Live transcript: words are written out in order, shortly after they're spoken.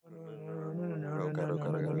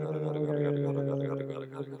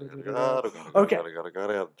Okay.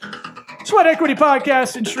 Sweat Equity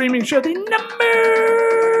Podcast and streaming show, the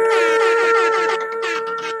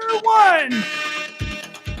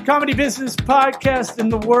 #1 comedy business podcast in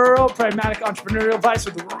the world. Pragmatic entrepreneurial advice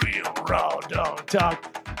with real raw dog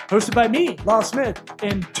talk. Hosted by me, Lyle Smith,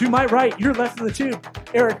 and to my right, your left of the tube,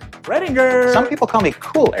 Eric Redinger. Some people call me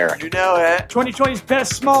Cool Eric. You know it. 2020's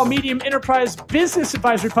best small, medium enterprise business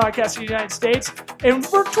advisory podcast in the United States. And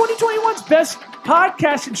for 2021's best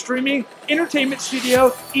podcast and streaming entertainment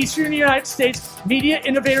studio, Eastern United States Media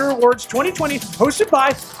Innovator Awards 2020, hosted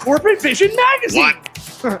by Corporate Vision Magazine.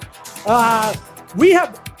 We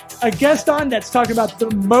have a guest on that's talking about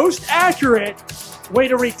the most accurate way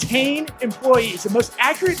to retain employees, the most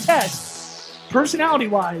accurate test,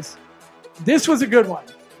 personality-wise. This was a good one.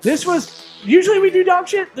 This was, usually we do dog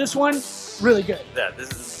shit. This one, really good. Yeah, this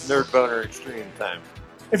is Nerd Boner Extreme time.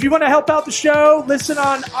 If you want to help out the show, listen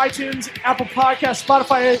on iTunes, Apple Podcasts,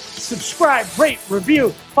 Spotify, subscribe, rate,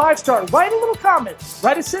 review, 5-star, write a little comment,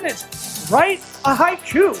 write a sentence, write a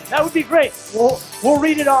haiku. That would be great. We'll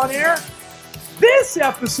read it on air. This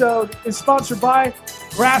episode is sponsored by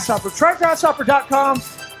Grasshopper. Try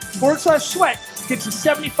grasshopper.com/sweat. Get you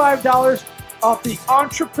 $75 off the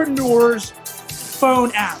Entrepreneur's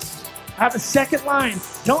phone app. Have a second line.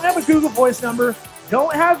 Don't have a Google Voice number.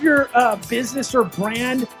 Don't have your business or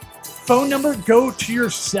brand phone number go to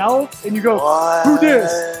yourself and you go, who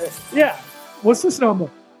this? Yeah. What's this number?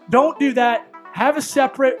 Don't do that. Have a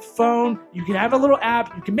separate phone. You can have a little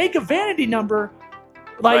app. You can make a vanity number.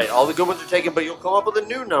 Like, right, all the good ones are taken, but you'll come up with a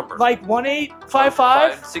new number. Like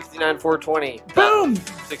 1-855 69 420. Boom.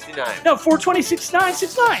 69. No, 420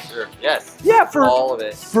 6969. Sure. Yes. Yeah, for all of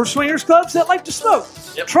it. For swingers clubs that like to smoke.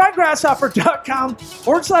 Yep. Try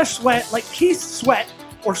grasshopper.com/sweat, like Keith Sweat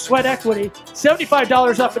or Sweat Equity.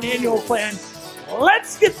 $75 off an annual plan.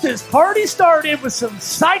 Let's get this party started with some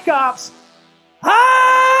psychops.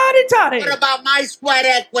 Hotty toddy. What about my Sweat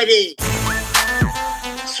Equity?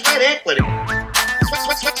 Sweat Equity.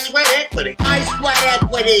 Sweat Equity. My Sweat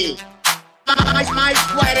Equity. My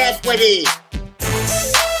Sweat Equity.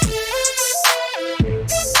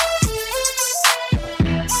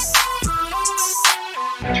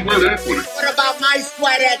 Sweat Equity. What about my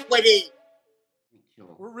Sweat Equity?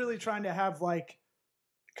 We're really trying to have like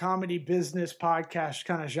comedy business podcast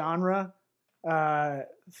kind of genre.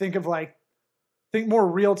 Think more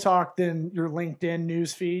real talk than your LinkedIn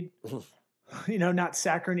news feed. Not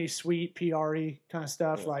saccharine sweet PRE kind of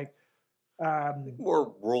stuff. Yeah. Like More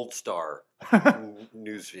World Star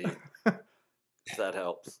newsfeed. If that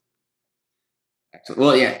helps. Excellent.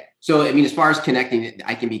 Well, yeah. So, I mean, as far as connecting,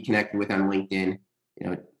 I can be connected with on LinkedIn.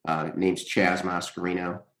 Name's Chaz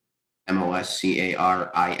Mascarino,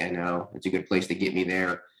 Moscarino. It's a good place to get me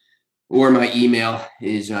there. Or my email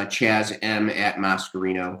is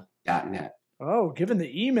chazm@mascarino.net. Oh, giving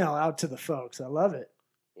the email out to the folks. I love it.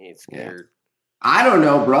 He ain't scared. I don't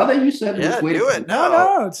know, brother. You said Yeah, way do to it.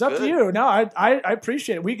 No, it's up Good. to you. No, I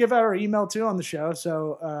appreciate it. We give out our email too on the show.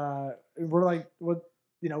 So we're like,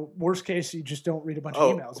 worst case, you just don't read a bunch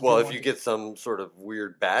of emails. Well, if you get some sort of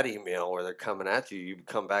weird bad email where they're coming at you, you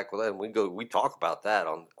come back with that, and we talk about that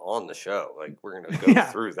on the show. Like, we're going to go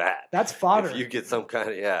through that. That's fodder. If you get some kind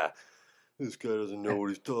of, this guy doesn't know what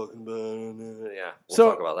he's talking about. Yeah, we'll So-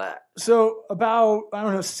 talk about that. So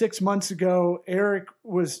about, 6 months ago, Eric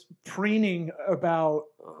was preening about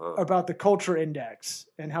the culture index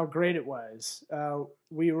and how great it was.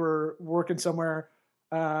 We were working somewhere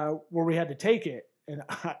where we had to take it. And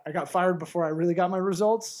I got fired before I really got my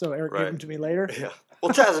results, so Eric gave them to me later. Yeah.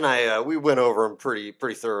 Well, Chaz and I, we went over them pretty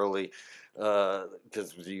thoroughly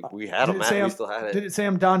because we had them. We still had it. Did it say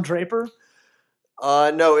I'm Don Draper?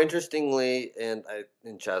 No, interestingly, and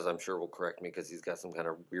Chaz, I'm sure will correct me because he's got some kind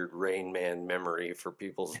of weird Rain Man memory for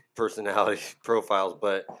people's personality profiles,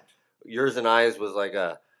 but yours and I's was like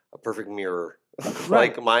a perfect mirror.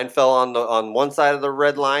 Right. Like mine fell on one side of the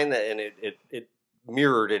red line, and it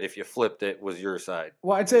mirrored it. If you flipped it, was your side.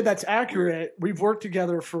 Well, I'd say that's accurate. We've worked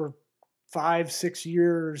together for 5-6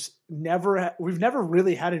 years. We've never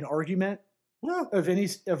really had an argument of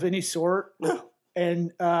any sort. No.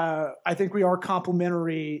 And I think we are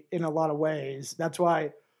complementary in a lot of ways. That's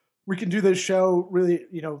why we can do this show really,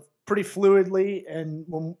 pretty fluidly. And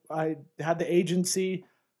when I had the agency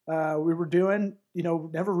we were doing,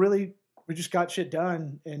 never really, we just got shit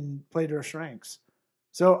done and played to our strengths.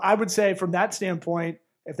 So I would say from that standpoint,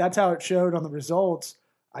 if that's how it showed on the results,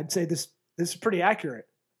 I'd say this is pretty accurate.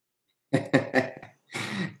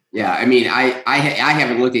 Yeah, I mean, I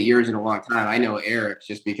haven't looked at yours in a long time. I know Eric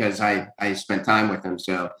just because I spent time with him.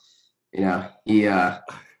 So, he. Yeah.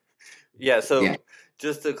 So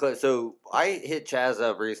Just to so I hit Chaz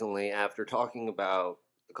up recently after talking about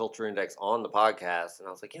the Culture Index on the podcast, and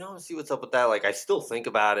I was like, I want to see what's up with that. Like, I still think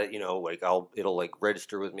about it, like it'll like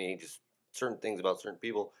register with me just certain things about certain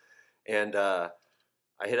people, and I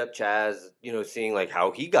hit up Chaz, seeing like how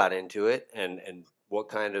he got into it and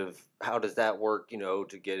what how does that work,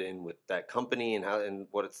 to get in with that company and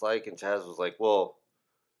what it's like. And Chaz was like, well,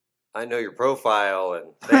 I know your profile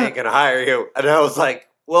and they ain't gonna hire you. And I was like,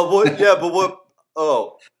 well, what? Yeah, but what?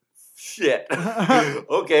 Oh, shit.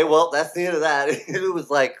 Okay, well, that's the end of that. It was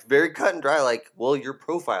like very cut and dry. Like, well, your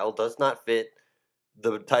profile does not fit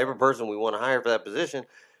the type of person we want to hire for that position.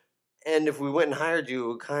 And if we went and hired you, it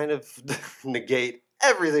would kind of negate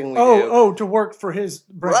everything we do. Oh, to work for his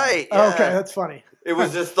brand. Right. Yeah. Okay, that's funny. It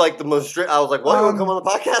was just like the most strict. I was like, well, you want to come on the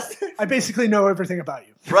podcast? I basically know everything about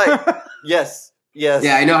you. Right. Yes. Yes.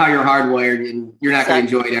 Yeah, I know how you're hardwired, and you're not going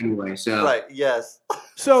to enjoy it anyway. So right. Yes.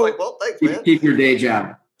 So like, well, thanks, man. keep your day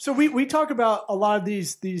job. So we talk about a lot of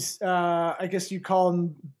these I guess you call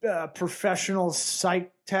them professional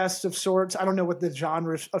psych tests of sorts. I don't know what the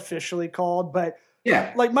genre is officially called, but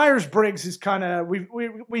yeah, like Myers-Briggs is kind of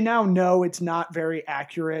we now know it's not very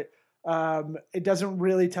accurate. It doesn't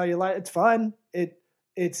really tell you a lot. It's fun.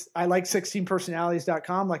 It's I like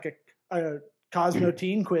 16personalities.com, like a Cosmo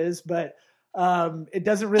teen quiz, but it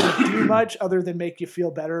doesn't really do much other than make you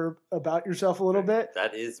feel better about yourself a little bit.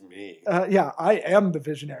 That is me. Yeah, I am the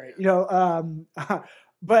visionary,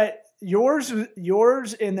 but yours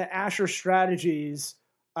and the Asher strategies,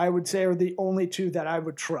 I would say, are the only two that I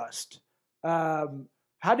would trust.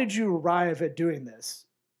 How did you arrive at doing this?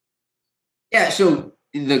 Yeah. So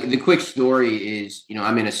the quick story is,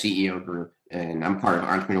 I'm in a CEO group and I'm part of an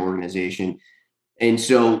entrepreneur organization. And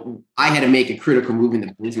so I had to make a critical move in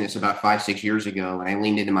the business about 5-6 years ago. And I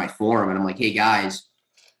leaned into my forum and I'm like, hey guys,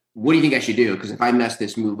 what do you think I should do? Because if I mess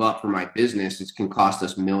this move up for my business, it can cost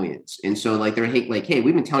us millions. And so they're like, hey,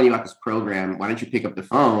 we've been telling you about this program. Why don't you pick up the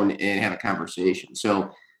phone and have a conversation?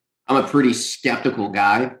 So I'm a pretty skeptical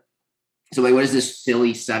guy. So like, what is this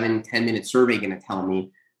silly 7-10 minute survey going to tell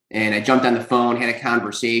me? And I jumped on the phone, had a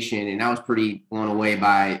conversation, and I was pretty blown away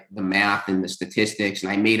by the math and the statistics.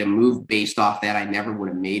 And I made a move based off that I never would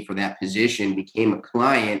have made for that position, became a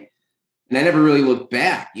client, and I never really looked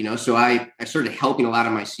back, So I started helping a lot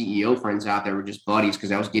of my CEO friends out that were just buddies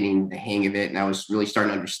because I was getting the hang of it and I was really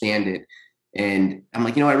starting to understand it. And I'm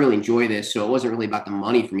like, I really enjoy this. So it wasn't really about the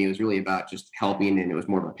money for me. It was really about just helping, and it was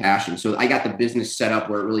more of a passion. So I got the business set up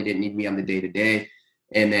where it really didn't need me on the day-to-day.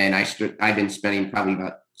 And then I've been spending probably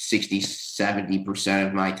about 60-70%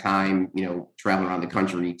 of my time, traveling around the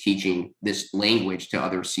country teaching this language to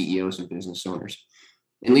other CEOs and business owners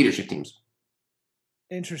and leadership teams.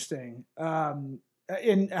 Interesting. And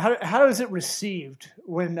how is it received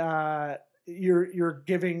when you're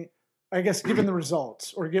giving, I guess, given the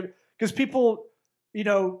results because people,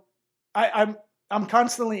 I'm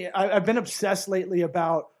constantly, I've been obsessed lately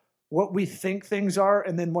about what we think things are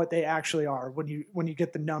and then what they actually are when you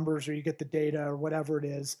get the numbers or you get the data or whatever it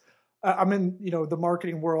is. I'm in, the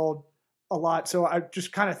marketing world a lot. So I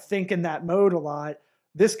just kind of think in that mode a lot.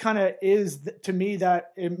 This kind of is to me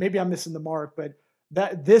that maybe I'm missing the mark, but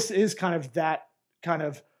that this is kind of that kind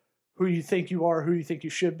of who you think you are, who you think you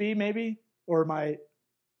should be maybe, or my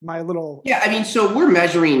little. Yeah. I mean, so we're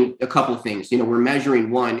measuring a couple of things, we're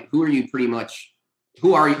measuring one, who are you pretty much,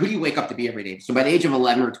 who are you? Who do you wake up to be every day? So by the age of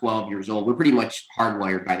 11 or 12 years old, we're pretty much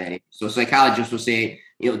hardwired by that age. So psychologists will say,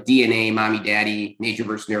 DNA, mommy, daddy, nature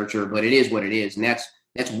versus nurture, but it is what it is. And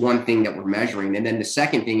that's one thing that we're measuring. And then the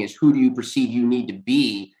second thing is, who do you perceive you need to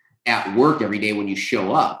be at work every day when you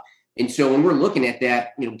show up? And so when we're looking at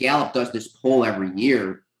that, Gallup does this poll every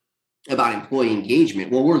year about employee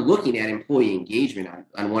engagement. Well, we're looking at employee engagement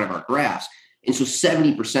on one of our graphs. And so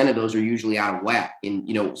 70% of those are usually out of whack. And,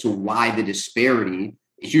 so why the disparity?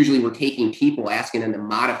 It's usually we're taking people, asking them to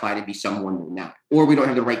modify to be someone they're not, or we don't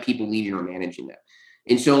have the right people leading or managing them.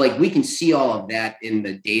 And so we can see all of that in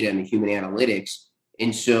the data and the human analytics.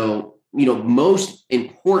 And so, most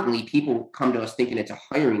importantly, people come to us thinking it's a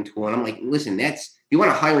hiring tool. And I'm like, listen, if you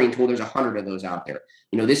want a hiring tool, there's 100 of those out there.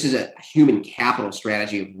 This is a human capital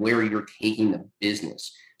strategy of where you're taking the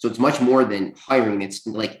business. So it's much more than hiring. It's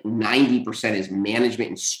like 90% is management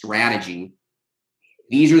and strategy.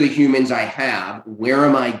 These are the humans I have. Where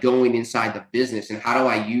am I going inside the business? And how do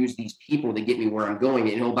I use these people to get me where I'm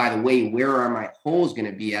going? And by the way, where are my holes going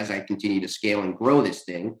to be as I continue to scale and grow this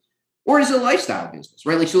thing? Or is it a lifestyle business,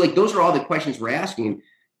 right? Those are all the questions we're asking.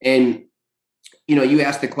 And, you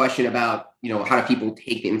asked the question about, how do people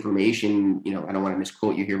take the information? I don't want to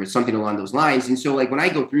misquote you here, but something along those lines. And so when I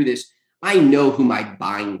go through this, I know who my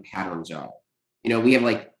buying patterns are. We have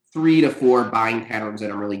 3 to 4 buying patterns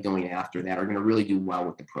that I'm really going after that are going to really do well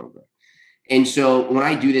with the program. And so when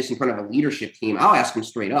I do this in front of a leadership team, I'll ask them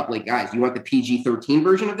straight up, like, guys, do you want the PG-13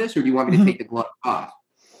 version of this, or do you want me to take the gloves off?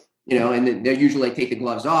 And then they're usually like, take the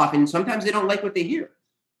gloves off. And sometimes they don't like what they hear.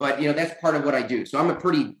 But, that's part of what I do. So I'm a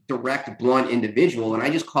pretty direct, blunt individual, and I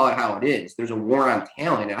just call it how it is. There's a war on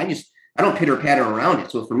talent, and I don't pitter patter around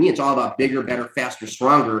it. So for me, it's all about bigger, better, faster,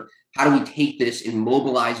 stronger. How do we take this and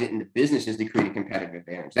mobilize it into businesses to create a competitive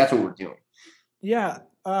advantage? That's what we're doing. Yeah.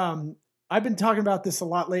 I've been talking about this a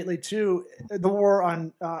lot lately too. The war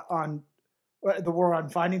on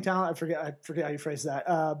finding talent. I forget how you phrase that.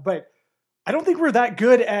 But I don't think we're that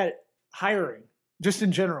good at hiring, just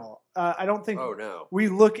in general. I don't think we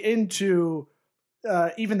look into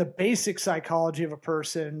even the basic psychology of a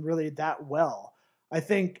person really that well. I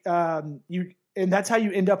think and that's how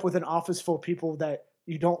you end up with an office full of people that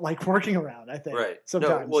you don't like working around, I think. Right.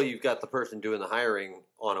 Sometimes. No, well, you've got the person doing the hiring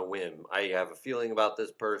on a whim. I have a feeling about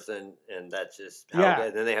this person, and that's just how it is.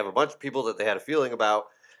 And then they have a bunch of people that they had a feeling about,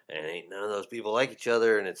 and ain't none of those people like each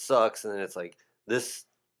other, and it sucks. And then it's like this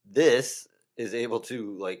is able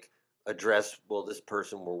to like address, well, this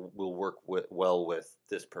person will work well with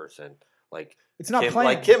this person. Like it's not Kim, playing.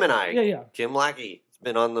 Like Kim and I. Yeah. Kim Lackey has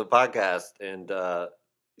been on the podcast, and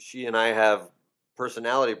she and I have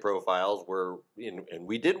personality profiles where, and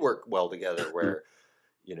we did work well together where,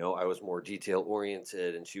 I was more detail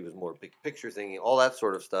oriented and she was more big picture thinking, all that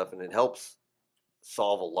sort of stuff. And it helps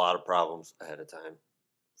solve a lot of problems ahead of time.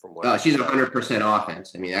 From what she's 100%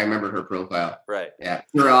 offense. I mean, I remember her profile. Right. Yeah.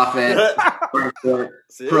 Pure offense,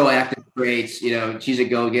 proactive traits. She's a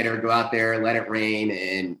go-getter. Go out there, let it rain,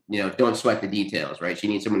 and, don't sweat the details, right? She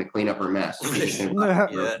needs someone to clean up her mess.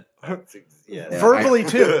 Verbally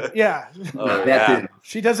too. Yeah. Too.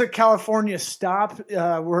 She does a California stop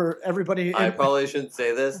where everybody. I probably shouldn't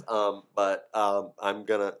say this, but I'm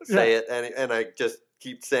gonna say it, and I just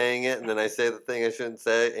keep saying it, and then I say the thing I shouldn't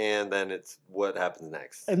say, and then it's what happens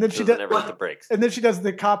next. And then she does never hit the brakes. And then she does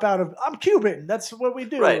the cop out of "I'm Cuban." That's what we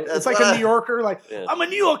do. Right. It's like a New Yorker, like I'm a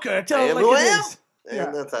New Yorker. Tell it like it is.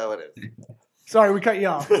 And that's how it is. Sorry, we cut you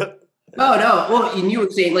off. Oh, no. Well, and you were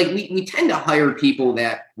saying, like, we tend to hire people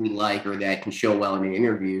that we like or that can show well in the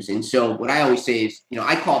interviews. And so what I always say is,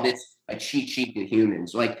 I call this a cheat sheet to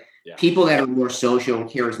humans. Like, people that are more social and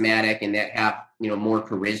charismatic and that have, more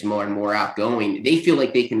charisma and more outgoing, they feel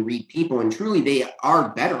like they can read people. And truly, they are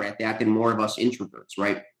better at that than more of us introverts,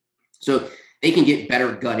 right? So they can get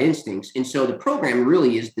better gut instincts. And so the program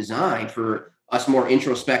really is designed for us more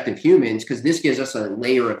introspective humans, because this gives us a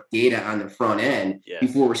layer of data on the front end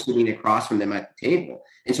before we're sitting across from them at the table.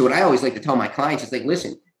 And so what I always like to tell my clients is like,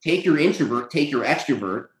 listen, take your introvert, take your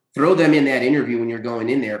extrovert, throw them in that interview when you're going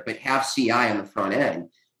in there, but have CI on the front end.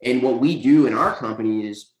 And what we do in our company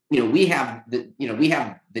is, we have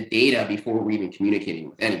the data before we're even communicating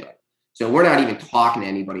with anybody. So we're not even talking to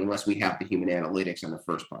anybody unless we have the human analytics on the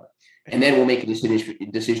first part. And then we'll make a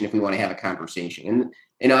decision if we want to have a conversation.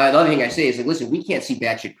 And the other thing I say is, like, listen, we can't see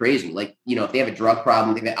batshit crazy. Like, if they have a drug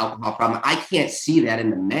problem, they have an alcohol problem, I can't see that in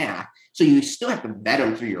the math. So you still have to vet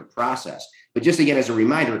them through your process. But just again, as a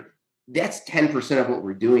reminder, that's 10% of what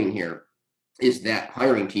we're doing here is that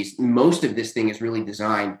hiring piece. Most of this thing is really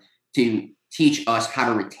designed to teach us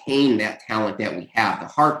how to retain that talent that we have. The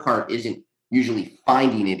hard part isn't usually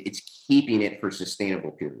finding it, it's keeping it for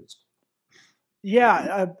sustainable periods.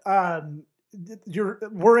 Yeah,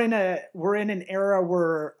 we're in an era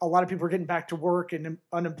where a lot of people are getting back to work and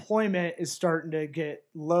unemployment is starting to get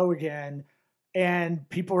low again, and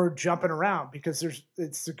people are jumping around because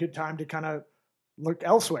it's a good time to kind of look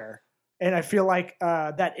elsewhere. And I feel like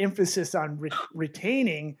that emphasis on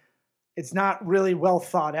retaining, it's not really well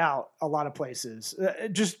thought out a lot of places.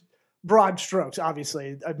 Just broad strokes,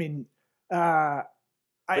 obviously. I mean, but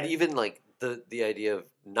even like the idea of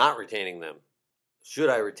not retaining them.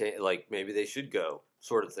 Should I retain? Like, maybe they should go,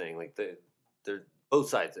 sort of thing. Like, they're both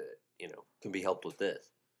sides of it, can be helped with this.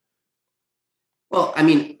 Well, I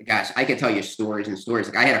mean, guys, I could tell you stories and stories.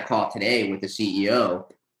 Like, I had a call today with the CEO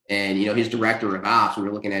and, his director of ops. We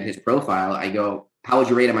were looking at his profile. I go, how would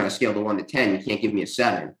you rate him on a scale of 1 to 10? You can't give me a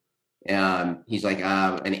 7. He's like,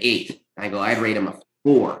 an 8. I go, I'd rate him a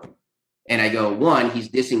 4. And I go, 1, he's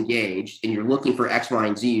disengaged, and you're looking for X, Y,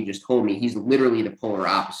 and Z. You just told me he's literally the polar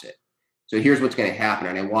opposite. So here's what's going to happen.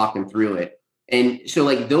 And I walk them through it. And so,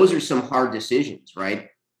 like, those are some hard decisions, right?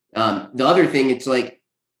 The other thing, it's like,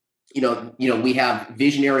 we have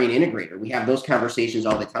visionary and integrator. We have those conversations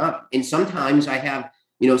all the time. And sometimes I have,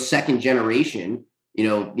 second generation,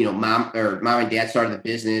 mom and dad started the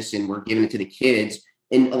business and we're giving it to the kids.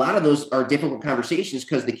 And a lot of those are difficult conversations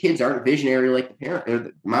because the kids aren't visionary like the parent or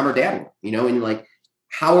the mom or dad, and like,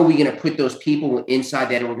 how are we going to put those people inside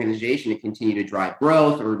that organization and continue to drive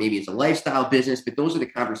growth? Or maybe it's a lifestyle business, but those are the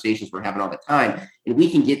conversations we're having all the time. And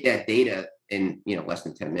we can get that data in, less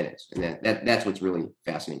than 10 minutes. And that's what's really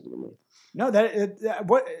fascinating to me. No,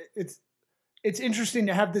 it's interesting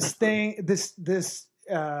to have this thing, this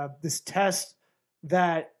test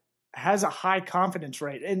that has a high confidence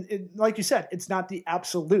rate. And like you said, it's not the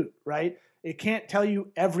absolute, right? It can't tell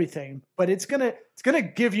you everything, but it's gonna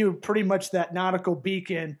give you pretty much that nautical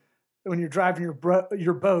beacon when you're driving your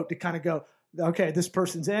boat to kind of go, okay, this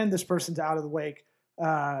person's in, this person's out of the wake,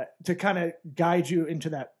 to kind of guide you into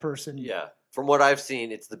that person. Yeah, from what I've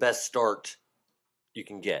seen, it's the best start you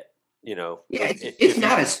can get. Yeah, it's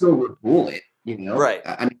not a silver bullet. Right.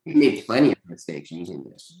 I mean, we made plenty of mistakes using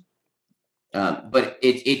this, but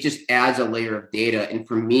it just adds a layer of data. And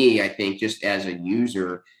for me, I think just as a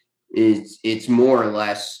user, it's more or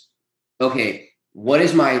less, okay, what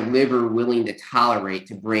is my liver willing to tolerate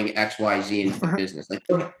to bring XYZ into the business? Like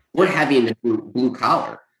we're heavy in the blue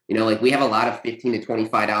collar, like we have a lot of $15 to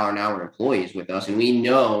 $25 an hour employees with us. And we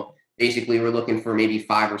know basically we're looking for maybe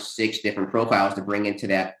 5 or 6 different profiles to bring into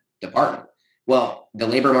that department. Well, the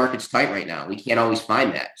labor market's tight right now. We can't always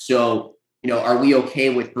find that. So, are we okay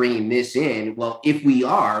with bringing this in? Well, if we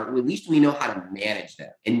are, at least we know how to manage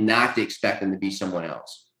them and not to expect them to be someone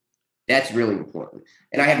else. That's really important.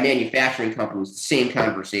 And I have manufacturing companies, the same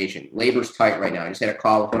conversation. Labor's tight right now. I just had a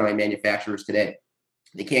call with one of my manufacturers today.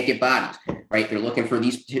 They can't get bodies, right? They're looking for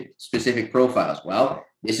these specific profiles. Well,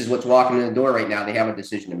 this is what's walking in the door right now. They have a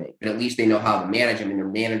decision to make, but at least they know how to manage them, and their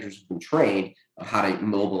managers have been trained on how to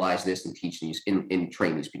mobilize this and teach these and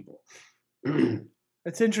train these people.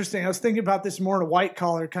 It's interesting. I was thinking about this more in a white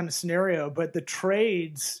collar kind of scenario, but the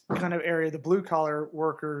trades kind of area, the blue collar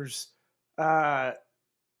workers, I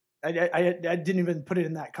didn't even put it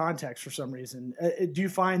in that context for some reason. Do you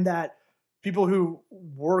find that people who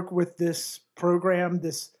work with this program,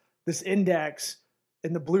 this index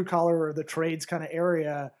in the blue collar or the trades kind of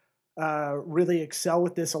area, really excel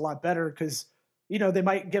with this a lot better? Because, they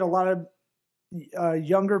might get a lot of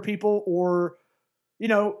younger people or,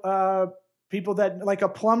 people that, like a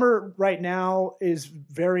plumber right now is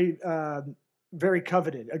very, very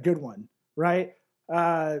coveted, a good one, right?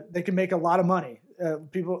 They can make a lot of money. A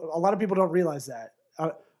lot of people don't realize that.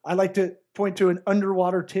 I like to point to an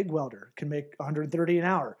underwater TIG welder can make $130 an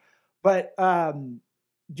hour. But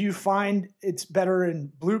do you find it's better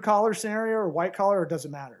in blue collar scenario or white collar, or does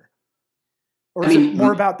it matter? Or is it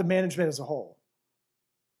more about the management as a whole?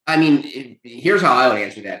 I mean, here's how I would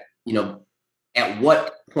answer that. At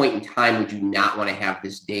what point in time would you not want to have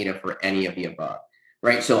this data for any of the above?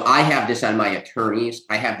 Right. So I have this on my attorneys.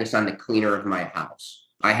 I have this on the cleaner of my house.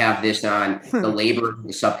 I have this on the labor,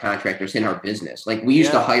 the subcontractors in our business. Like we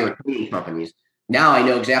used to hire cleaning companies. Now I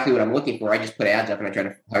know exactly what I'm looking for. I just put ads up and I try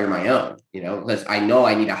to hire my own, because I know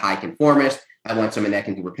I need a high conformist. I want someone that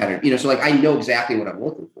can do repetitive, so like I know exactly what I'm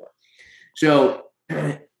looking for. So,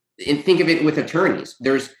 and think of it with attorneys.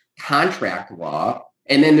 There's contract law,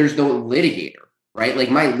 and then there's the litigator, right?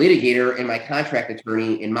 Like my litigator and my contract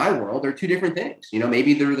attorney in my world are 2 different things.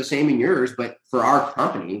 Maybe they're the same in yours, but for our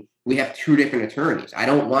company, we have 2 different attorneys. I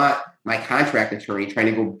don't want my contract attorney trying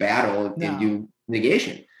to go battle and do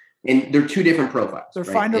litigation. And they're 2 different profiles. They're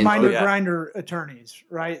grinder attorneys,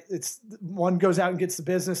 right? It's one goes out and gets the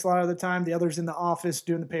business a lot of the time. The other's in the office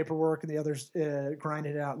doing the paperwork, and the other's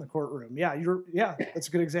grinding it out in the courtroom. Yeah, that's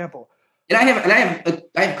a good example. And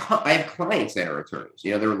I have clients that are attorneys.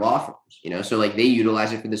 They're law firms. So like they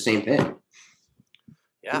utilize it for the same thing.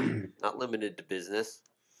 Yeah, not limited to business.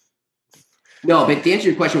 No, but to answer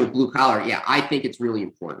your question with blue collar, yeah, I think it's really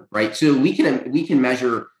important, right? So we can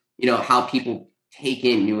measure, how people take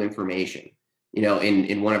in new information,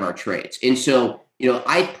 in one of our trades. And so,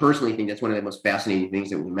 I personally think that's one of the most fascinating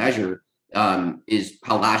things that we measure is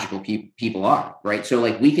how logical people are, right? So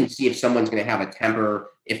like we can see if someone's going to have a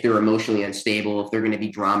temper, if they're emotionally unstable, if they're going to be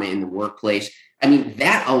drama in the workplace. I mean,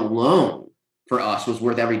 that alone for us was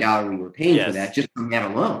worth every dollar we were paying for that, just from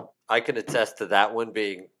that alone. I can attest to that one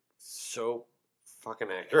being so fucking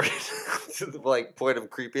accurate to the point of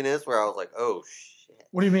creepiness where I was like, oh shit.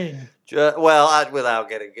 What do you mean? Without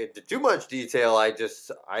getting into too much detail, I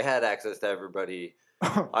had access to everybody's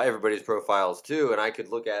profiles too, and I could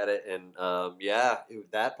look at it, and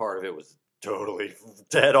that part of it was totally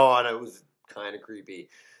dead on. It was kind of creepy.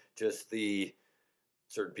 Just the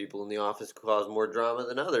certain people in the office cause more drama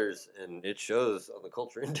than others, and it shows on the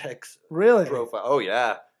culture index really profile. Oh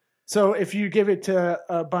yeah. So if you give it to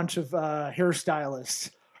a bunch of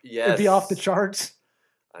hairstylists, it'd be off the charts.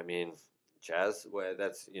 I mean, Chaz,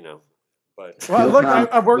 that's, but. Well, look,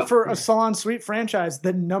 I worked for a Salon Suite franchise.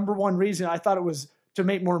 The number one reason I thought it was to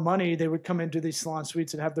make more money, they would come into these salon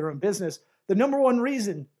suites and have their own business. The number one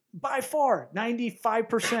reason, by far,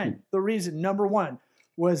 95%, the reason, number one,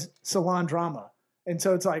 was salon drama. And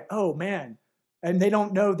so it's like, oh, man. And they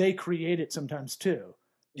don't know they create it sometimes, too.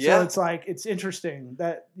 Yeah. So it's like, it's interesting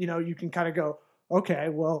that, you can kind of go, okay,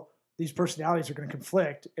 well, these personalities are going to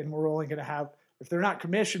conflict, and we're only going to have, if they're not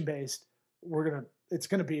commission-based, it's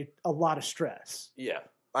going to be a lot of stress. Yeah.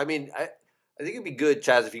 I mean, I think it'd be good,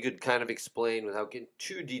 Chaz, if you could kind of explain without getting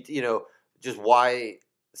too detailed, just why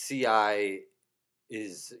CI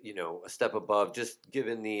is, a step above, just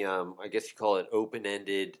given the, I guess you call it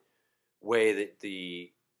open-ended way that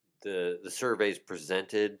the survey is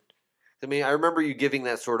presented. I mean, I remember you giving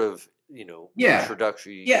that sort of,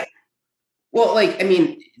 introductory. Yeah. Well,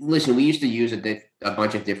 listen, we used to use a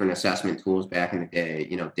bunch of different assessment tools back in the day,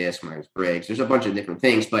 DISC, Myers-Briggs. There's a bunch of different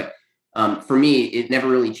things, but for me, it never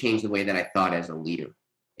really changed the way that I thought as a leader.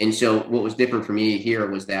 And so what was different for me here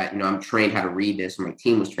was that, I'm trained how to read this. My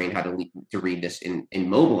team was trained how to read this and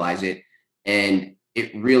mobilize it. And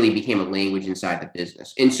it really became a language inside the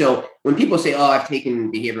business. And so when people say, oh, I've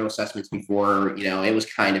taken behavioral assessments before, it was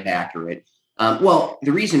kind of accurate. Well,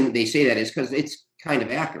 the reason they say that is because it's kind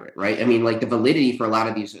of accurate, right? I mean, the validity for a lot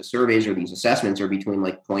of these surveys or these assessments are between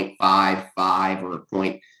 0.55 or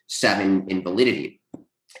 0.7 in validity.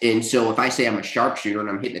 And so if I say I'm a sharpshooter and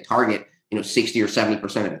I'm hitting a target, 60 or 70%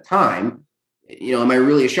 of the time, am I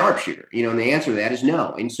really a sharpshooter? And the answer to that is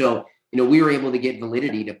no. And so, we were able to get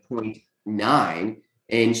validity to 0.9.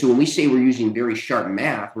 And so when we say we're using very sharp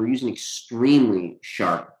math, we're using extremely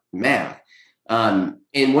sharp math. And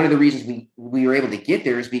one of the reasons we were able to get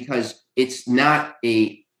there is because it's not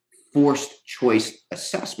a forced choice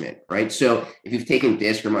assessment, right? So if you've taken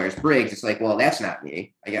DISC or Myers-Briggs, it's like, well, that's not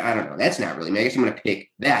me. I don't know. That's not really me. I guess I'm going to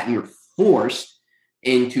pick that. And you're forced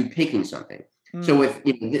into picking something. So with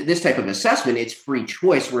this type of assessment, it's free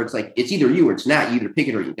choice where it's like, it's either you or it's not. You either pick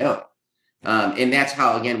it or you don't. And that's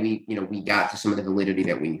how, again, we got to some of the validity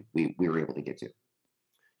that we were able to get to.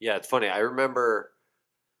 Yeah, it's funny. I remember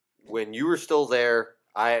when you were still there,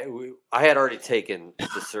 I had already taken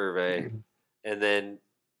the survey, and then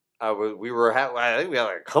I think we had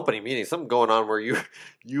a company meeting, something going on where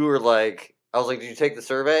you were like, I was like, did you take the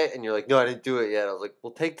survey? And you're like, no, I didn't do it yet. I was like,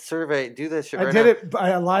 well, take the survey, do this shit. I did it, but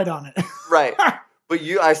I lied on it. Right. But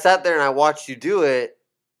I sat there and I watched you do it,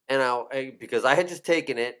 and because I had just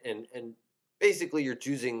taken it, and basically you're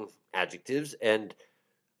choosing adjectives, and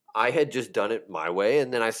I had just done it my way,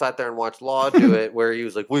 and then I sat there and watched Law do it, where he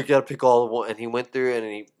was like, "We got to pick all the one," and he went through it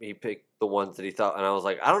and he picked the ones that he thought, and I was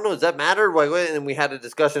like, "I don't know, does that matter?" And then we had a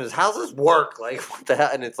discussion: how's this work? Like, what the hell?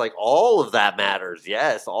 And it's like, all of that matters.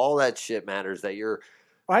 Yes, all that shit matters. That you're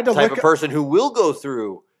the type of person who will go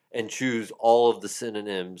through and choose all of the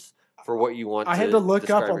synonyms for what you want. I had to look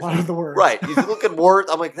up a lot of the words. Right, he's looking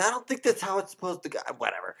words. I'm like, I don't think that's how it's supposed to go.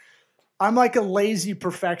 Whatever. I'm like a lazy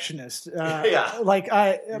perfectionist. Yeah.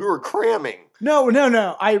 You were cramming. No.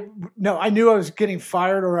 I knew I was getting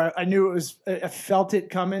fired, or I knew I felt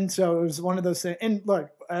it coming. So it was one of those things. And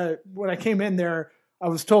look, when I came in there, I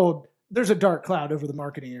was told there's a dark cloud over the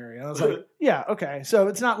marketing area. And I was like, yeah, okay. So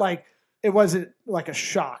it's not like, it wasn't like a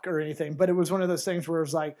shock or anything, but it was one of those things where it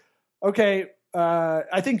was like, okay,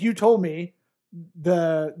 I think you told me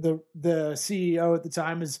the CEO at the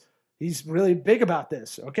time he's really big about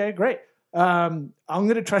this. Okay, great. I'm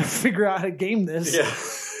going to try to figure out how to game this.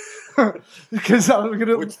 Yeah. Because I'm going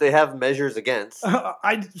to... Which they have measures against.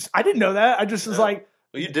 I didn't know that. I just was like...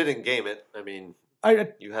 Well, you didn't game it. I mean,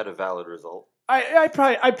 you had a valid result. I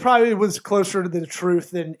probably was closer to the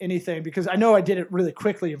truth than anything, because I know I did it really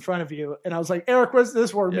quickly in front of you. And I was like, Eric, what's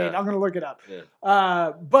this word mean? I'm going to look it up.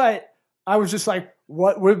 Yeah. But I was just like,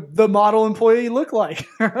 what would the model employee look like?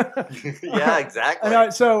 Yeah, exactly.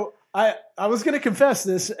 And so... I was going to confess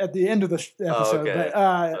this at the end of the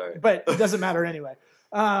episode, but it doesn't matter anyway.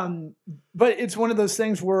 But it's one of those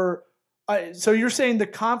things where, so you're saying the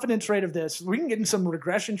confidence rate of this, we can get in some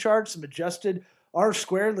regression charts, some adjusted R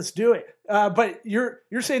squared, let's do it. But you're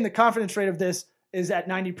saying the confidence rate of this is at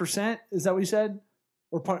 90%. Is that what you said?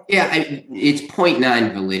 It's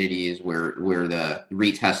 0.9 validity is where the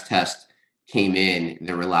retest test came in,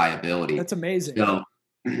 the reliability. That's amazing. So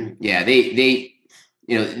yeah, they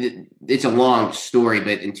it's a long story,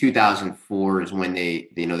 but in 2004 is when they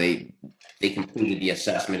completed the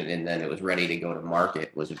assessment, and then it was ready to go to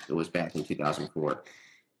market. It was back in 2004.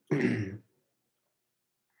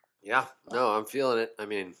 Yeah, no, I'm feeling it. I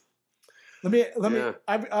mean, let me.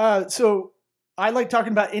 So I like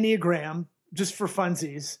talking about Enneagram just for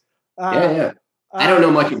funsies. I don't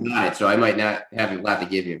know much about it, so I might not have a lot to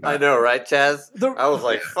give you about I know, right, Chaz? The- I was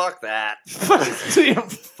like, fuck that.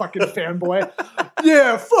 Fucking fanboy.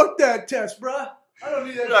 Yeah, fuck that test, bruh. I don't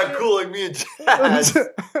need that. You're not shit. cool like me and Chaz.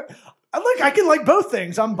 Look, I can like both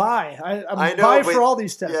things. I'm bi. I'm I know, bi but- for all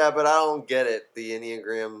these tests. Yeah, but I don't get it. The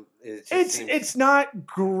Enneagram. It's not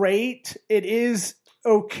great. It is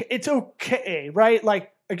okay. It's okay, right?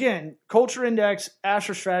 Like again, Culture Index,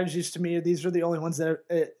 Asher Strategies. To me, these are the only ones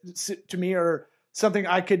that to me are something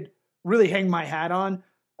I could really hang my hat on.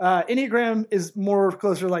 Enneagram is more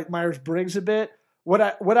closer like Myers-Briggs a bit. What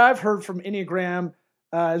I've heard from Enneagram,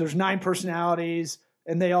 there's 9 personalities,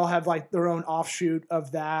 and they all have like their own offshoot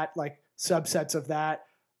of that, like subsets of that.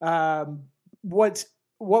 What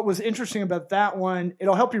was interesting about that one,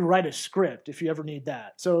 it'll help you write a script if you ever need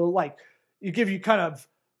that. So like you give you kind of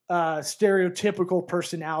stereotypical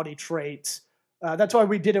personality traits. That's why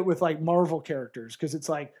we did it with like Marvel characters, because it's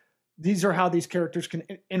like these are how these characters can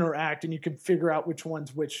interact, and you can figure out which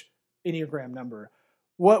one's which Enneagram number.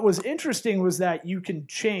 What was interesting was that you can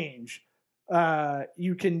change.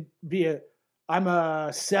 You can be I'm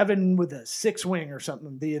a 7 with a 6 wing or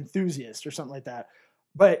something, the enthusiast or something like that.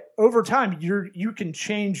 But over time, you can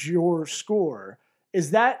change your score.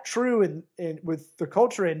 Is that true in with the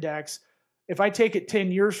Culture Index? If I take it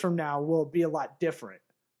 10 years from now, will it be a lot different?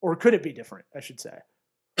 Or could it be different, I should say?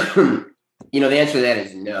 The answer to that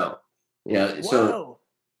is no. So Whoa.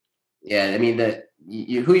 yeah, I mean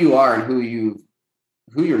who you are and who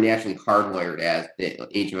you're naturally hardwired as at the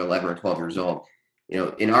age of 11 or 12 years old.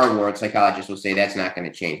 In our world, psychologists will say that's not going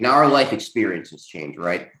to change. Now, our life experiences change,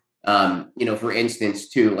 right? For instance,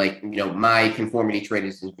 too, like, my conformity trait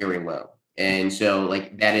is very low. And so,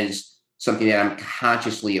 like, that is something that I'm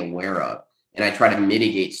consciously aware of. And I try to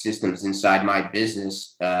mitigate systems inside my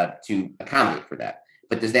business to accommodate for that.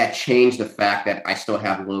 But does that change the fact that I still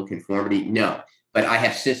have low conformity? No. But I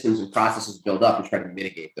have systems and processes built up and try to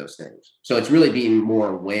mitigate those things. So it's really being more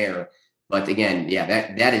aware. But again, yeah,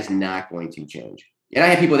 that is not going to change. And I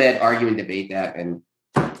have people that argue and debate that, and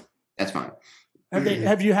that's fine.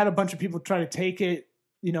 Have you had a bunch of people try to take it,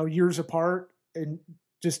 years apart and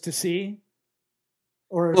just to see?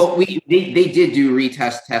 Or well, they did do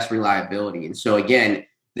test reliability, and so again,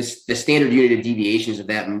 the standard unit of deviations of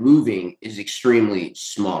that moving is extremely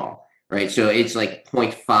small, right? So it's like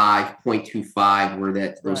 0.5, 0.25,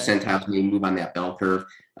 where those centiles may move on that bell curve,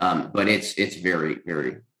 but it's very,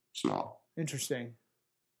 very small. Interesting.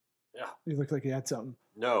 Yeah, you look like you had something.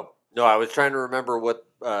 No, I was trying to remember what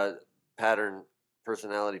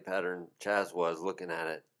personality pattern Chaz was looking at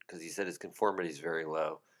it, because he said his conformity is very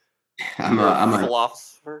low. I'm a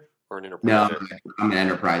philosopher or an enterpriser? No, I'm an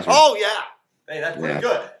enterpriser. Oh yeah, hey, that's pretty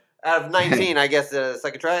good. Out of 19, I guess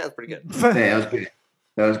second try. That's pretty good. Hey,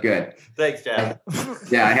 that was good. Thanks,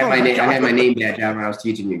 Chaz. Yeah, I had my name. I had my name badge out when I was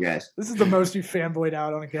teaching you guys. This is the most you fanboyed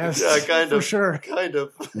out on a guest. Yeah, kind of. For sure. Kind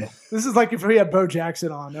of. This is like if we had Bo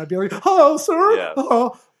Jackson on. I'd be like, "Hello, sir." Yeah.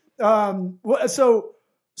 Hello.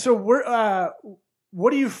 So we're.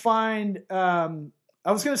 What do you find?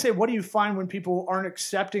 I was going to say, what do you find when people aren't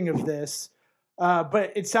accepting of this?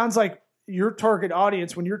 But it sounds like your target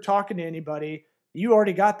audience, when you're talking to anybody, you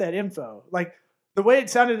already got that info. Like the way it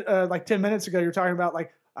sounded like 10 minutes ago, you're talking about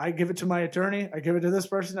like, I give it to my attorney, I give it to this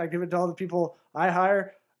person, I give it to all the people I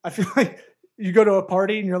hire. I feel like you go to a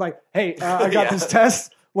party and you're like, hey, I got this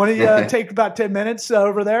test. Why don't you take about 10 minutes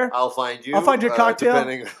over there? I'll find you a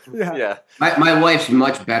cocktail. Yeah. My wife's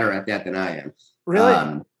much better at that than I am.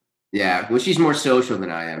 Really? Yeah. Well, she's more social than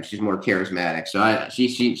I am. She's more charismatic. So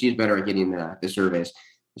she's better at getting the surveys.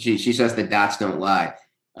 She says the dots don't lie.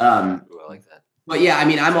 Ooh, I like that. But yeah, I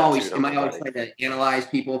mean, am I always trying to analyze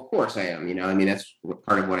people? Of course I am. I mean, that's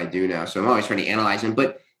part of what I do now. So I'm always trying to analyze them.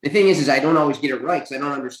 But the thing is I don't always get it right, because I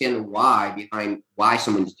don't understand the why behind why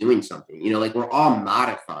someone's doing something. Like we're all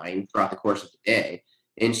modifying throughout the course of the day.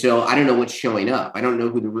 And so I don't know what's showing up. I don't know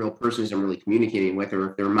who the real person is I'm really communicating with,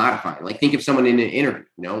 or if they're modifying. Like think of someone in an interview,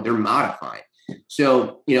 they're modifying.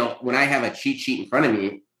 So, when I have a cheat sheet in front of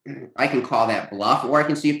me, I can call that bluff, or I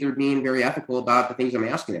can see if they're being very ethical about the things I'm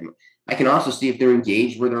asking them. I can also see if they're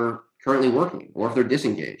engaged where they're currently working, or if they're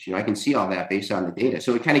disengaged. I can see all that based on the data.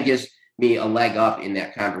 So it kind of gives me a leg up in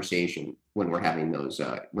that conversation when we're having those,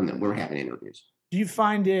 when we're having interviews. Do you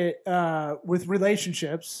find it with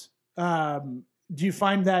relationships? Do you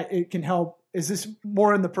find that it can help? Is this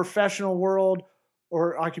more in the professional world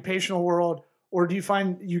or occupational world, or do you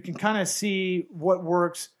find you can kind of see what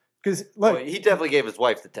works? Because look, he definitely gave his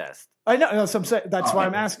wife the test. I know. So that's why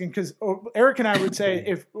I'm asking. Because Eric and I would say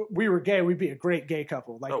if we were gay, we'd be a great gay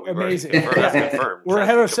couple. Like amazing. Confirmed. We're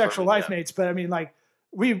heterosexual life mates, but I mean, like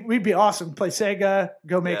we'd be awesome. Play Sega,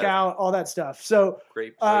 go make out, all that stuff. So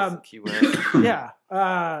great place in Key West. yeah.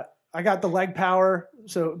 I got the leg power,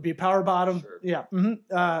 so it'd be power bottom. Sure. Yeah.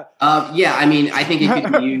 Mm-hmm. Yeah, I mean, I think it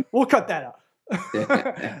could be used. We'll cut that out.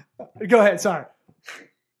 Go ahead. Sorry.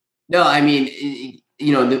 No, I mean,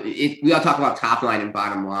 we all talk about top line and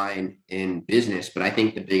bottom line in business, but I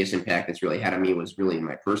think the biggest impact that's really had on me was really in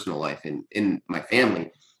my personal life and in my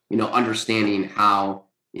family, understanding how,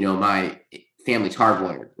 my family's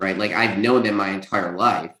hardwired, right? Like I've known them my entire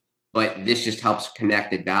life, but this just helps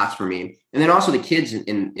connect the dots for me. And then also the kids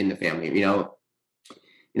in the family,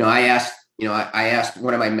 I asked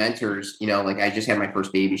one of my mentors, like I just had my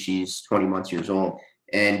first baby, she's 20 months old.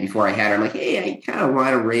 And before I had her, I'm like, hey, I kind of want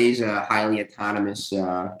to raise a highly autonomous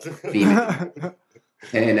female.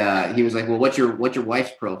 And he was like, well, what's your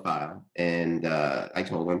wife's profile? And I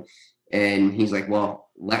told him, and he's like, well,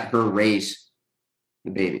 let her raise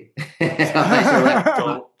the baby.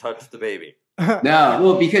 Don't touch the baby. No,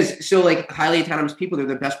 well, because like highly autonomous people, they're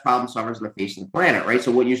the best problem solvers on the face of the planet, right?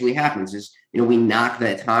 So what usually happens is, we knock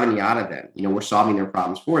the autonomy out of them. We're solving their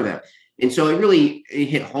problems for them. And so it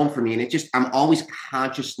hit home for me. And I'm always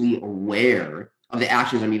consciously aware of the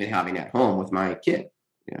actions I'm even having at home with my kid.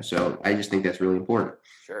 So I just think that's really important.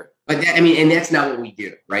 Sure. But and that's not what we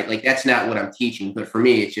do, right? Like that's not what I'm teaching. But for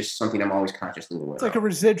me, it's just something I'm always consciously aware of. It's like a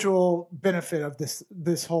residual benefit of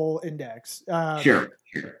this whole index. Sure.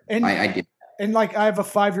 And I did. And like I have a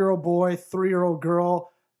 5-year-old boy, 3-year-old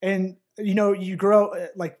girl, and you grow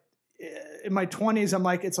like in my 20s. I'm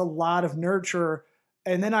like, it's a lot of nurture.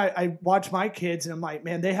 And then I watch my kids and I'm like,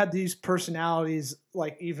 man, they had these personalities,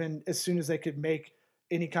 like even as soon as they could make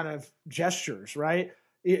any kind of gestures, right?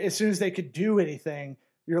 As soon as they could do anything,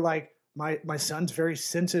 you're like, my son's very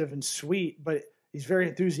sensitive and sweet, but he's very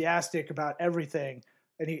enthusiastic about everything.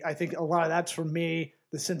 And I think a lot of that's from me.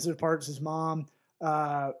 The sensitive part's his mom.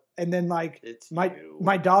 And then like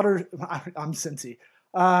my daughter, I'm Cincy.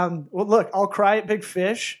 Well, look, I'll cry at Big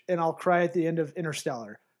Fish and I'll cry at the end of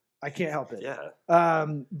Interstellar. I can't help it. Yeah.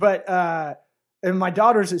 And my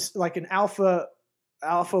daughter's is like an alpha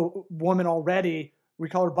woman already. We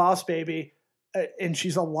call her Boss Baby. And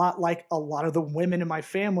she's a lot like a lot of the women in my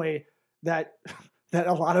family that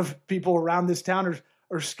a lot of people around this town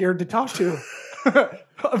are scared to talk to.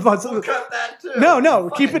 We'll cut that too. No,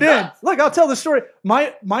 keep it in. Look, I'll tell the story.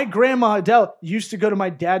 My grandma Adele used to go to my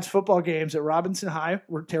dad's football games at Robinson High,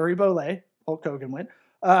 where Terry Bollea, Hulk Hogan went.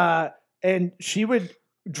 And she would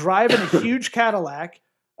drive in a huge Cadillac,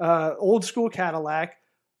 old school Cadillac,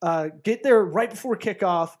 get there right before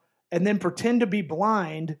kickoff, and then pretend to be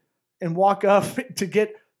blind and walk up to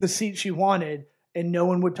get the seat she wanted, and no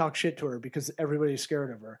one would talk shit to her because everybody's scared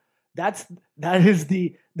of her. That is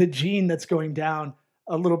the gene that's going down,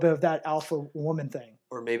 a little bit of that alpha woman thing.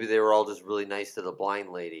 Or maybe they were all just really nice to the blind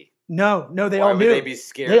lady. No, they why all knew. Why would they be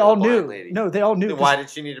scared they all of the knew. blind lady? No, they all knew. Then why did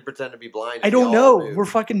she need to pretend to be blind? I don't know. We're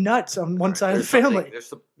fucking nuts on one side of the family.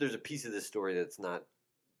 There's a piece of this story that's not.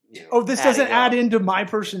 This doesn't add into my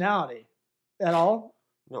personality at all.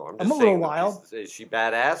 No, I'm a little wild. Is she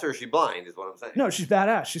badass or is she blind? Is what I'm saying. No, she's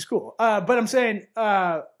badass. She's cool. But I'm saying,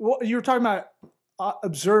 you were talking about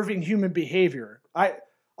observing human behavior. I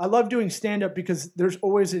love doing stand up because there's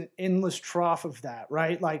always an endless trough of that,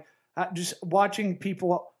 right? Like just watching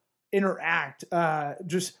people interact.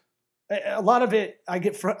 Just a lot of it, I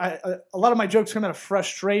get. A lot of my jokes come out of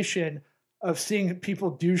frustration of seeing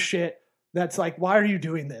people do shit that's like, why are you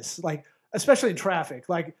doing this? Like, especially in traffic.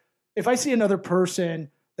 Like, if I see another person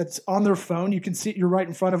that's on their phone, you can see you're right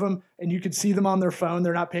in front of them, and you can see them on their phone.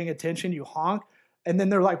 They're not paying attention. You honk, and then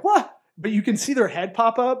they're like, "What?" But you can see their head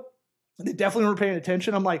pop up. They definitely weren't paying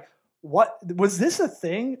attention. I'm like, "What was this a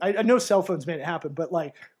thing?" I know cell phones made it happen, but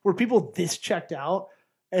like, were people this checked out?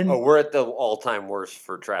 And we're at the all-time worst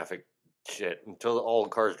for traffic shit until all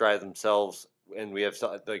cars drive themselves, and we have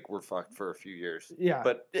we're fucked for a few years. Yeah,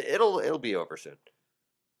 but it'll be over soon.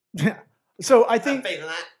 Yeah. So I think.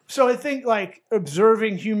 So I think like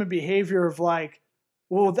observing human behavior of like,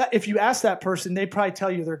 well, that if you ask that person, they probably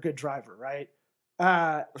tell you they're a good driver, right?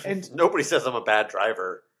 And nobody says I'm a bad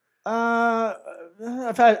driver.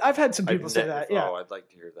 I've had some people say that. Yeah, I'd like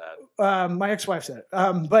to hear that. My ex-wife said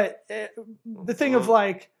it. But the thing of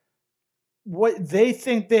like what they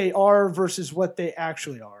think they are versus what they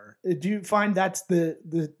actually are. Do you find that's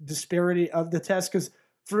the disparity of the test? Because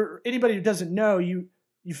for anybody who doesn't know, you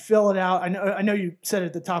fill it out. I know you said it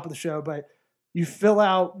at the top of the show, but you fill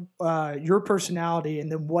out your personality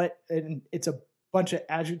and then and it's a bunch of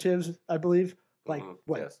adjectives, I believe, like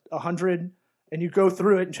 100, and you go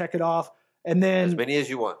through it and check it off. And then as many as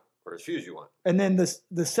you want or as few as you want. And then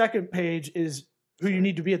the second page is who you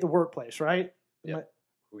need to be at the workplace, right? Yeah.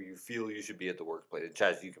 who you feel you should be at the workplace? And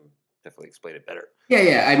Chaz, you can definitely explain it better.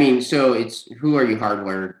 Yeah. I mean, so it's who are you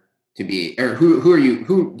hardwired to be, or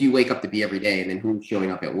who do you wake up to be every day, and then who's showing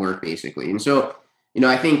up at work, basically. And so,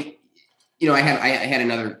 I think, I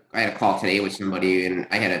had a call today with somebody, and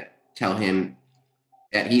I had to tell him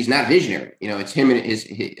that he's not visionary. It's him and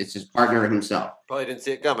it's his partner and himself. Probably didn't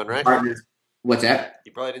see it coming, right? Partners. What's that?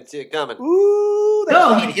 You probably didn't see it coming. Ooh,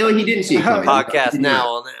 No, he didn't see it coming. Podcast now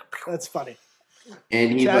on that. That's funny.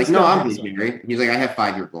 And he's like, no, I'm visionary. He's like, I have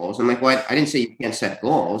 5-year goals. I'm like, well, I didn't say you can't set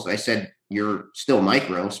goals. I said you're still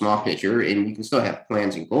micro, small picture, and you can still have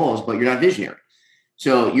plans and goals, but you're not visionary.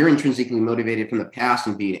 So you're intrinsically motivated from the past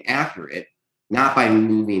and being accurate, not by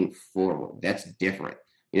moving forward. That's different.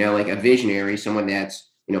 Like a visionary, someone that's,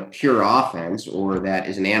 pure offense, or that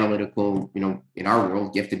is an analytical, in our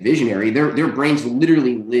world, gifted visionary, their brains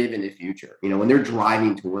literally live in the future. When they're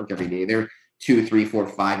driving to work every day, they're 2, 3, 4,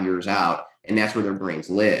 5 years out, and that's where their brains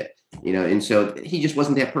live. And so he just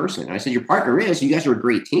wasn't that person. And I said, your partner is, you guys are a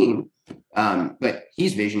great team, but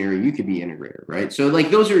he's visionary. You could be integrator, right? So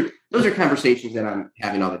like those are conversations that I'm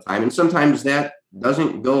having all the time, and sometimes that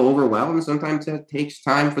doesn't go over well, and sometimes that takes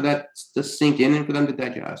time for that to sink in and for them to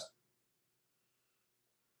digest.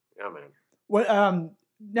 Yeah, man. What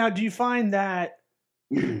now? Do you find that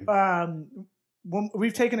when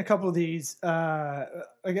we've taken a couple of these? I'm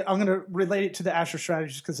going to relate it to the Asher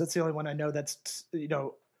strategies because that's the only one I know that's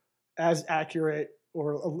as accurate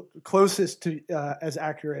or closest to as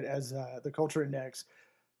accurate as the Culture Index.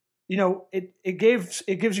 It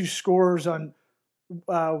gives you scores on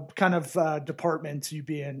kind of departments you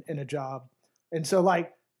be in a job, and so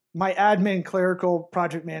like my admin, clerical,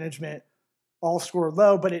 project management all score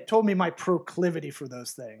low, but it told me my proclivity for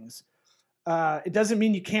those things. It doesn't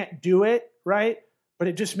mean you can't do it, right? But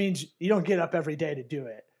it just means you don't get up every day to do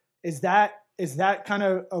it. Is that kind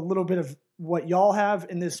of a little bit of what y'all have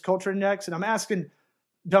in this Culture Index? And I'm asking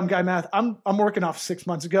dumb guy math. I'm working off 6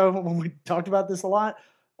 months ago when we talked about this a lot,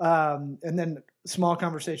 and then small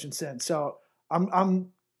conversation since. So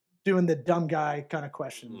I'm doing the dumb guy kind of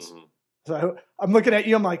questions. Mm-hmm. So I'm looking at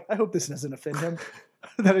you. I'm like, I hope this doesn't offend him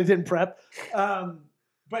that I didn't prep.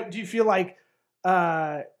 But do you feel like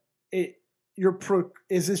is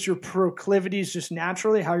this your proclivities just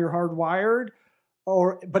naturally how you're hardwired,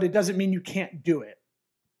 but it doesn't mean you can't do it?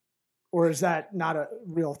 Or is that not a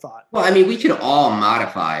real thought? Well, I mean, we could all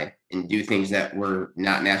modify and do things that we're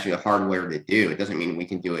not naturally hardwired to do. It doesn't mean we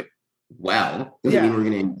can do it well. It doesn't mean we're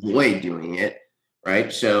going to enjoy doing it,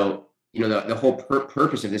 right? So, the whole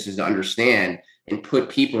purpose of this is to understand and put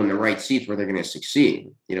people in the right seats where they're going to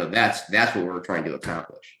succeed. That's what we're trying to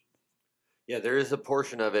accomplish. Yeah, there is a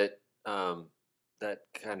portion of it that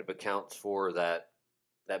kind of accounts for that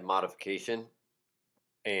modification.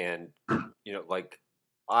 And, like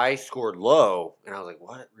I scored low and I was like,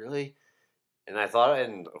 what, really? And I thought,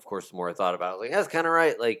 and of course, the more I thought about it, I was like, that's kind of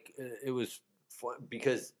right. Like it was fun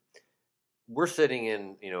because we're sitting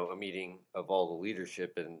in, a meeting of all the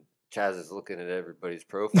leadership, and Chaz is looking at everybody's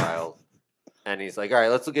profile and he's like, all right,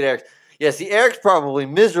 let's look at Eric's. Yeah, see, Eric's probably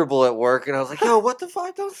miserable at work. And I was like, yo, what the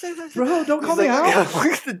fuck? Don't say that. Bro, don't call me out.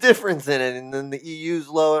 What's the difference in it? And then the EU's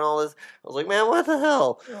low and all this. I was like, man, what the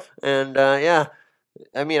hell? And I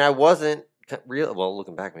mean, I wasn't real. Well,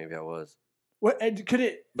 looking back, maybe I was. What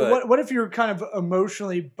if you're kind of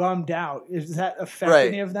emotionally bummed out? Does that affect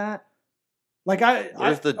any of that? Like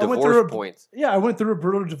There's the divorce points. Yeah, I went through a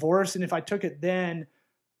brutal divorce, and if I took it then,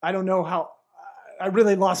 I don't know how. I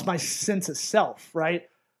really lost my sense of self, right?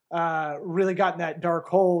 Really got in that dark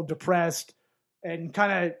hole, depressed, and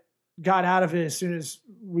kind of got out of it as soon as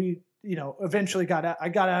we, eventually got out. I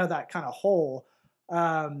got out of that kind of hole.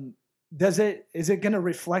 Is it going to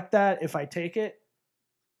reflect that if I take it?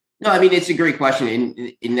 No, I mean, it's a great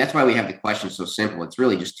question. And that's why we have the question so simple. It's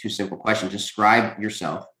really just 2 simple questions. Describe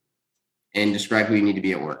yourself and describe who you need to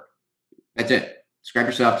be at work. That's it. Describe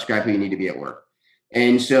yourself, describe who you need to be at work.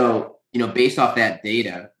 And so, based off that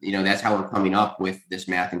data, that's how we're coming up with this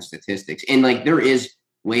math and statistics. And like, there is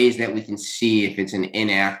ways that we can see if it's an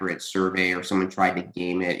inaccurate survey or someone tried to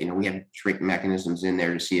game it. We have trick mechanisms in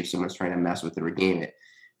there to see if someone's trying to mess with it or game it.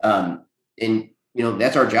 And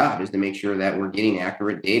that's our job, is to make sure that we're getting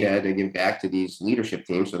accurate data to give back to these leadership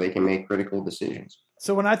teams so they can make critical decisions.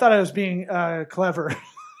 So when I thought I was being clever,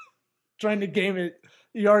 trying to game it,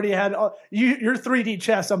 you already had you're 3D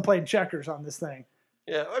chess. I'm playing checkers on this thing.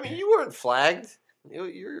 Yeah, I mean, you weren't flagged.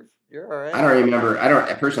 You're all right. I don't remember.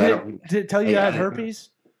 Did it tell you I had herpes?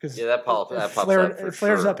 That pops up. It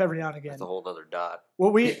flares up every now and again. It's a whole other dot.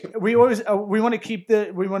 Well, we always we want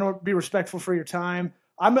to we want to be respectful for your time.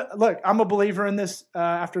 I'm a believer in this.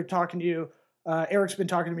 After talking to you, Eric's been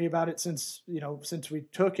talking to me about it since we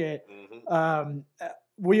took it. Mm-hmm.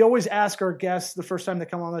 We always ask our guests the first time they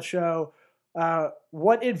come on the show,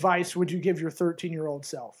 what advice would you give your 13-year-old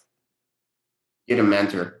self? Get a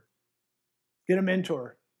mentor. Get a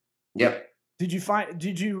mentor. Yep. Did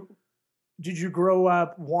you grow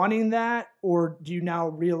up wanting that, or do you now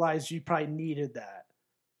realize you probably needed that?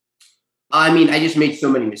 I mean, I just made so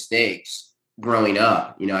many mistakes growing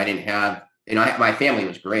up. I didn't have, my family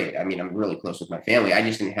was great. I mean, I'm really close with my family. I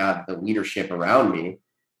just didn't have the leadership around me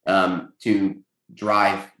to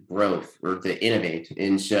drive growth or to innovate.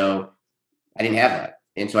 And so I didn't have that.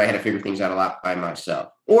 And so I had to figure things out a lot by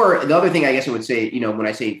myself. Or the other thing I guess I would say, when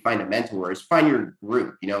I say find a mentor, is find your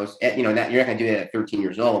group. You're not going to do that at 13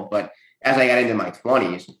 years old. But as I got into my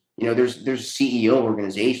 20s, there's CEO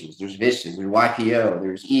organizations, there's Vistas, there's YPO,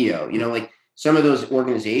 there's EO. Like some of those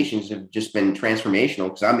organizations have just been transformational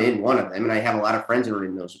because I'm in one of them, and I have a lot of friends that are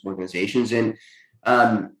in those organizations. And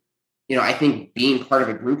I think being part of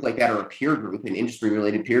a group like that, or a peer group, an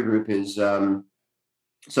industry-related peer group, is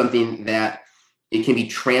something that it can be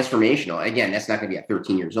transformational. Again, that's not going to be at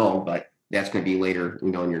 13 years old, but that's going to be later,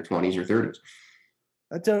 in your 20s or 30s.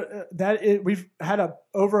 We've had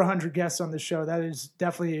over 100 guests on this show. That is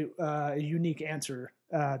definitely a unique answer.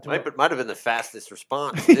 Might have been the fastest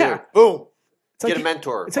response. Too. Yeah. Boom. It's Get a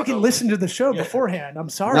mentor. It's like you listened to the show beforehand. I'm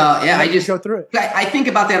sorry. Well, yeah, I just go through it. I think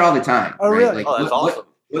about that all the time. Oh, right? really? Like, That's awesome.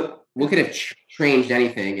 What could have changed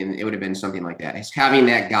anything? And it would have been something like that. It's having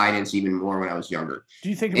that guidance even more when I was younger. Do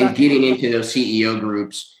you think and getting into those CEO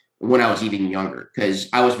groups when I was even younger? Because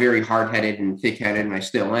I was very hard-headed and thick-headed, and I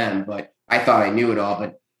still am. But I thought I knew it all.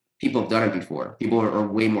 But people have done it before. People are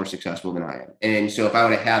way more successful than I am. And so if I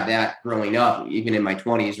would have had that growing up, even in my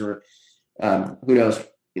 20s, or who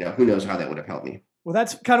knows how that would have helped me. Well,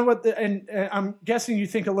 that's kind of what and I'm guessing you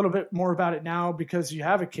think a little bit more about it now because you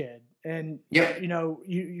have a kid, and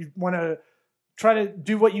you want to try to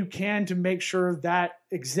do what you can to make sure that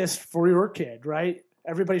exists for your kid, right?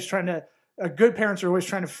 Everybody's good parents are always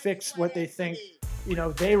trying to fix what they think,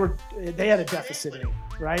 they had a deficit in,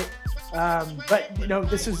 right? But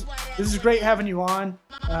this is great having you on.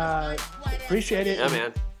 Appreciate it. Yeah,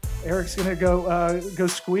 man. Eric's gonna go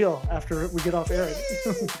squeal after we get off air.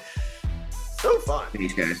 So fun.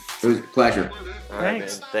 Thanks, guys. It was a pleasure. All right, man.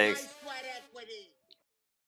 Thanks.